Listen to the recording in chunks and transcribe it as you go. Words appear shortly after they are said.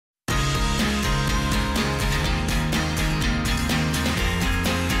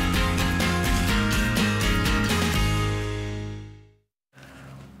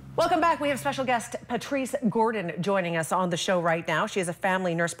Welcome back. We have special guest Patrice Gordon joining us on the show right now. She is a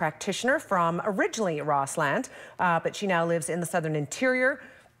family nurse practitioner from originally Rossland, but she now lives in the Southern Interior.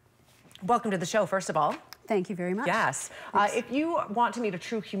 Welcome to the show, first of all. Thank you very much. Yes. If you want to meet a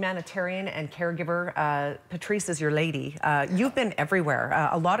true humanitarian and caregiver, Patrice is your lady. You've been everywhere.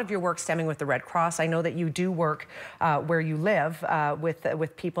 A lot of your work stemming with the Red Cross. I know that you do work where you live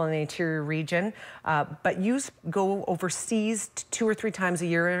with people in the interior region, but you go overseas 2 or 3 times a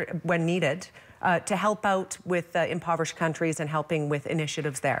year when needed to help out with impoverished countries and helping with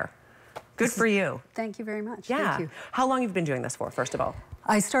initiatives there. Good for you. Thank you very much. Yeah. Thank you. How long have you been doing this for, first of all?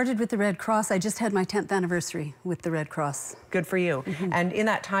 I started with the Red Cross. I just had my 10th anniversary with the Red Cross. Good for you. And in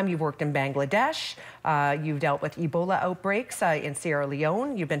that time, you've worked in Bangladesh. You've dealt with Ebola outbreaks in Sierra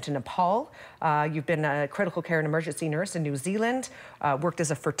Leone. You've been to Nepal. You've been a critical care and emergency nurse in New Zealand. Worked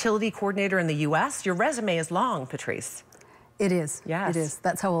as a fertility coordinator in the U.S. Your resume is long, Patrice. It is. Yes. It is.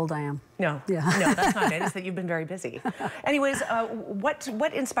 That's how old I am. No. Yeah. No, that's not it. It's that you've been very busy. Anyways,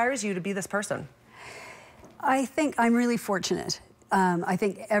 what inspires you to be this person? I think I'm really fortunate. I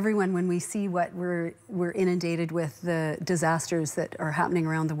think everyone, when we see what we're inundated with, the disasters that are happening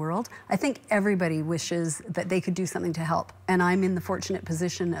around the world, I think everybody wishes that they could do something to help. And I'm in the fortunate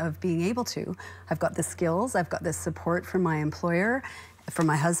position of being able to. I've got the skills, I've got the support from my employer, from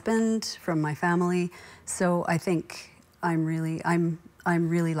my husband, from my family. So I think I'm really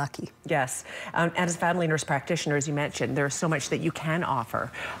lucky. Yes, and as a family nurse practitioner, as you mentioned, there's so much that you can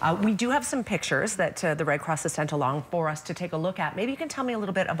offer. We do have some pictures that the Red Cross has sent along for us to take a look at. Maybe you can tell me a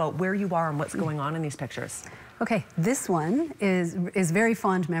little bit about where you are and what's going on in these pictures. Okay, this one is very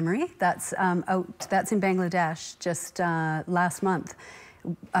fond memory. That's that's in Bangladesh just last month.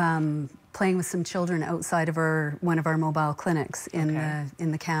 Playing with some children outside of one of our mobile clinics in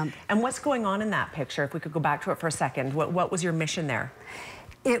the camp. And what's going on in that picture? If we could go back to it for a second, what was your mission there?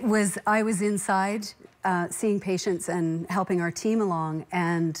 I was inside seeing patients and helping our team along,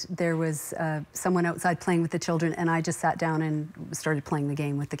 and there was someone outside playing with the children, and I just sat down and started playing the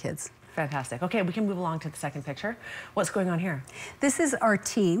game with the kids. Fantastic. Okay, we can move along to the second picture. What's going on here? This is our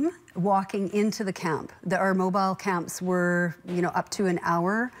team walking into the camp. Our mobile camps were, up to an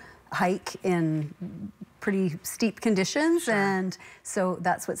hour hike in pretty steep conditions, and so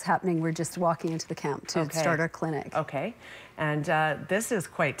that's what's happening. We're just walking into the camp to start our clinic. Okay, and this is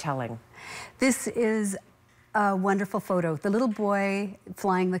quite telling. This is a wonderful photo. The little boy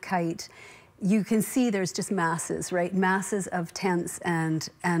flying the kite. You can see there's just masses, right? Masses of tents, and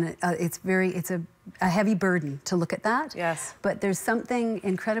it's a heavy burden to look at that. Yes. But there's something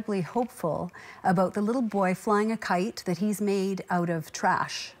incredibly hopeful about the little boy flying a kite that he's made out of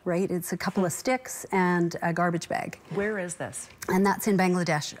trash, right? It's a couple of sticks and a garbage bag. Where is this? And that's in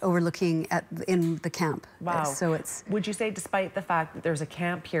Bangladesh, overlooking in the camp. Wow. So it's. Would you say, despite the fact that there's a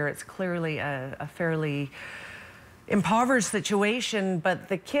camp here, it's clearly a fairly impoverished situation, but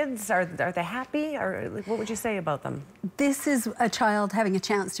the kids, are they happy? Or what would you say about them? This is a child having a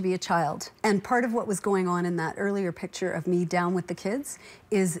chance to be a child. And part of what was going on in that earlier picture of me down with the kids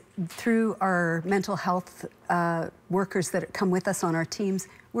is through our mental health workers that come with us on our teams,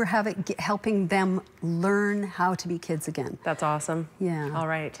 we're helping them learn how to be kids again. That's awesome. Yeah. All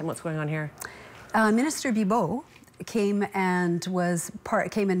right, and what's going on here? Minister Bibo came and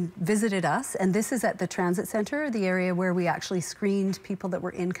visited us, and this is at the transit center, the area where we actually screened people that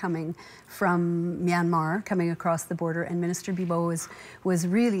were incoming from Myanmar, coming across the border, and Minister Bibo was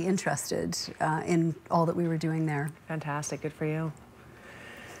really interested in all that we were doing there. Fantastic, good for you.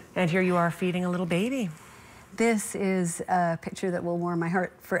 And here you are feeding a little baby. This is a picture that will warm my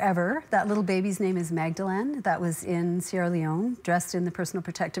heart forever. That little baby's name is Magdalene. That was in Sierra Leone, dressed in the personal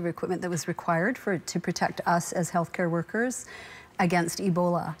protective equipment that was required to protect us as healthcare workers against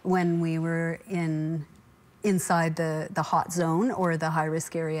Ebola when we were inside the hot zone or the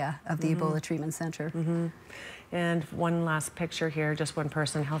high-risk area of the Ebola treatment center. And one last picture here, just one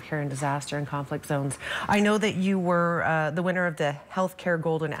person, healthcare and disaster and conflict zones. I know that you were the winner of the Healthcare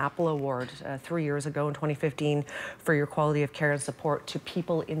Golden Apple Award 3 years ago in 2015 for your quality of care and support to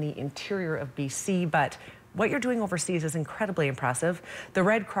people in the interior of BC, but what you're doing overseas is incredibly impressive. The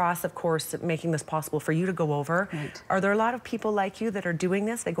Red Cross, of course, making this possible for you to go over. Right. Are there a lot of people like you that are doing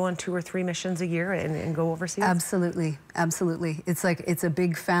this? They go on 2 or 3 missions a year and go overseas? Absolutely, absolutely. It's like, it's a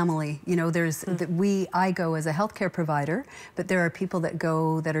big family. I go as a healthcare provider, but there are people that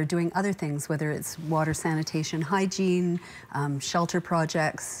go that are doing other things, whether it's water, sanitation, hygiene, shelter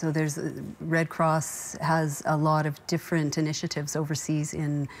projects. So Red Cross has a lot of different initiatives overseas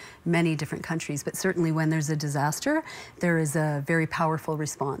in many different countries, but certainly when there's a disaster, there is a very powerful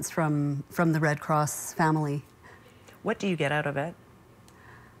response from the Red Cross family. What do you get out of it?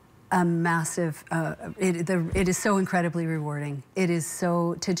 a massive, it is so incredibly rewarding. It is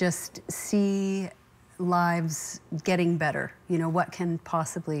so, to just see lives getting better. You know, what can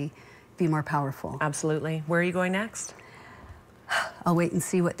possibly be more powerful? Absolutely. Where are you going next? I'll wait and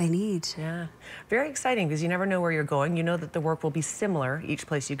see what they need. Yeah, very exciting, because you never know where you're going. You know that the work will be similar each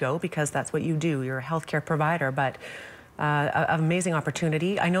place you go, because that's what you do. You're a healthcare provider, but an amazing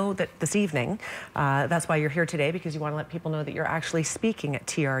opportunity. I know that this evening, that's why you're here today, because you want to let people know that you're actually speaking at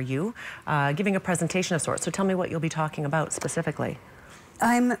TRU, giving a presentation of sorts. So tell me what you'll be talking about specifically.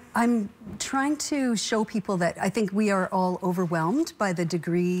 I'm trying to show people that I think we are all overwhelmed by the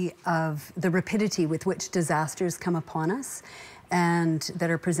degree of the rapidity with which disasters come upon us and that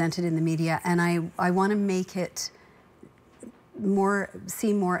are presented in the media. And I want to make it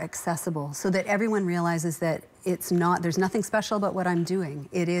seem more accessible, so that everyone realizes that there's nothing special about what I'm doing.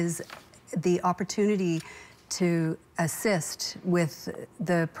 It is the opportunity to assist with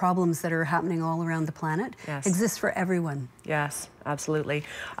the problems that are happening all around the planet. Yes. Exists for everyone. Yes, absolutely.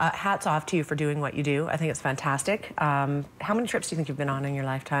 Hats off to you for doing what you do. I think it's fantastic. How many trips do you think you've been on in your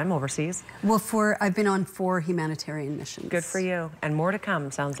lifetime overseas? Well, I've been on 4 humanitarian missions. Good for you. And more to come,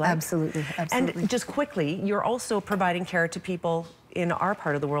 sounds like. Absolutely, absolutely. And just quickly, you're also providing care to people in our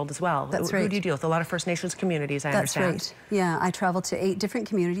part of the world as well. That's right. Who do you deal with? A lot of First Nations communities, I understand. That's right. Yeah, I travel to 8 different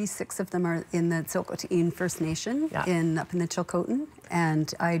communities. 6 of them are in the Tsilhqot'in First Nation, up in the Chilcotin,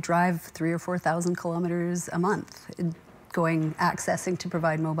 and I drive 3,000 or 4,000 kilometers a month, accessing to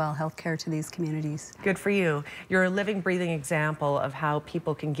provide mobile health care to these communities. Good for you. You're a living, breathing example of how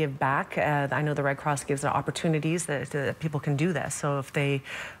people can give back. I know the Red Cross gives opportunities that people can do this. So if they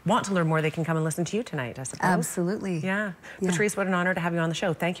want to learn more, they can come and listen to you tonight, I suppose. Absolutely. Yeah. Patrice, what an honor to have you on the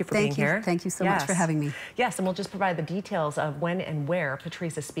show. Thank you for being here. Thank you so much for having me. Yes, and we'll just provide the details of when and where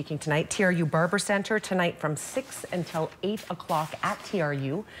Patrice is speaking tonight. TRU Barber Center tonight from 6 until 8 o'clock at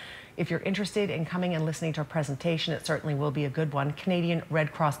TRU. If you're interested in coming and listening to our presentation, it certainly will be a good one.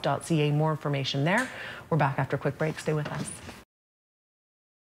 CanadianRedCross.ca, more information there. We're back after a quick break. Stay with us.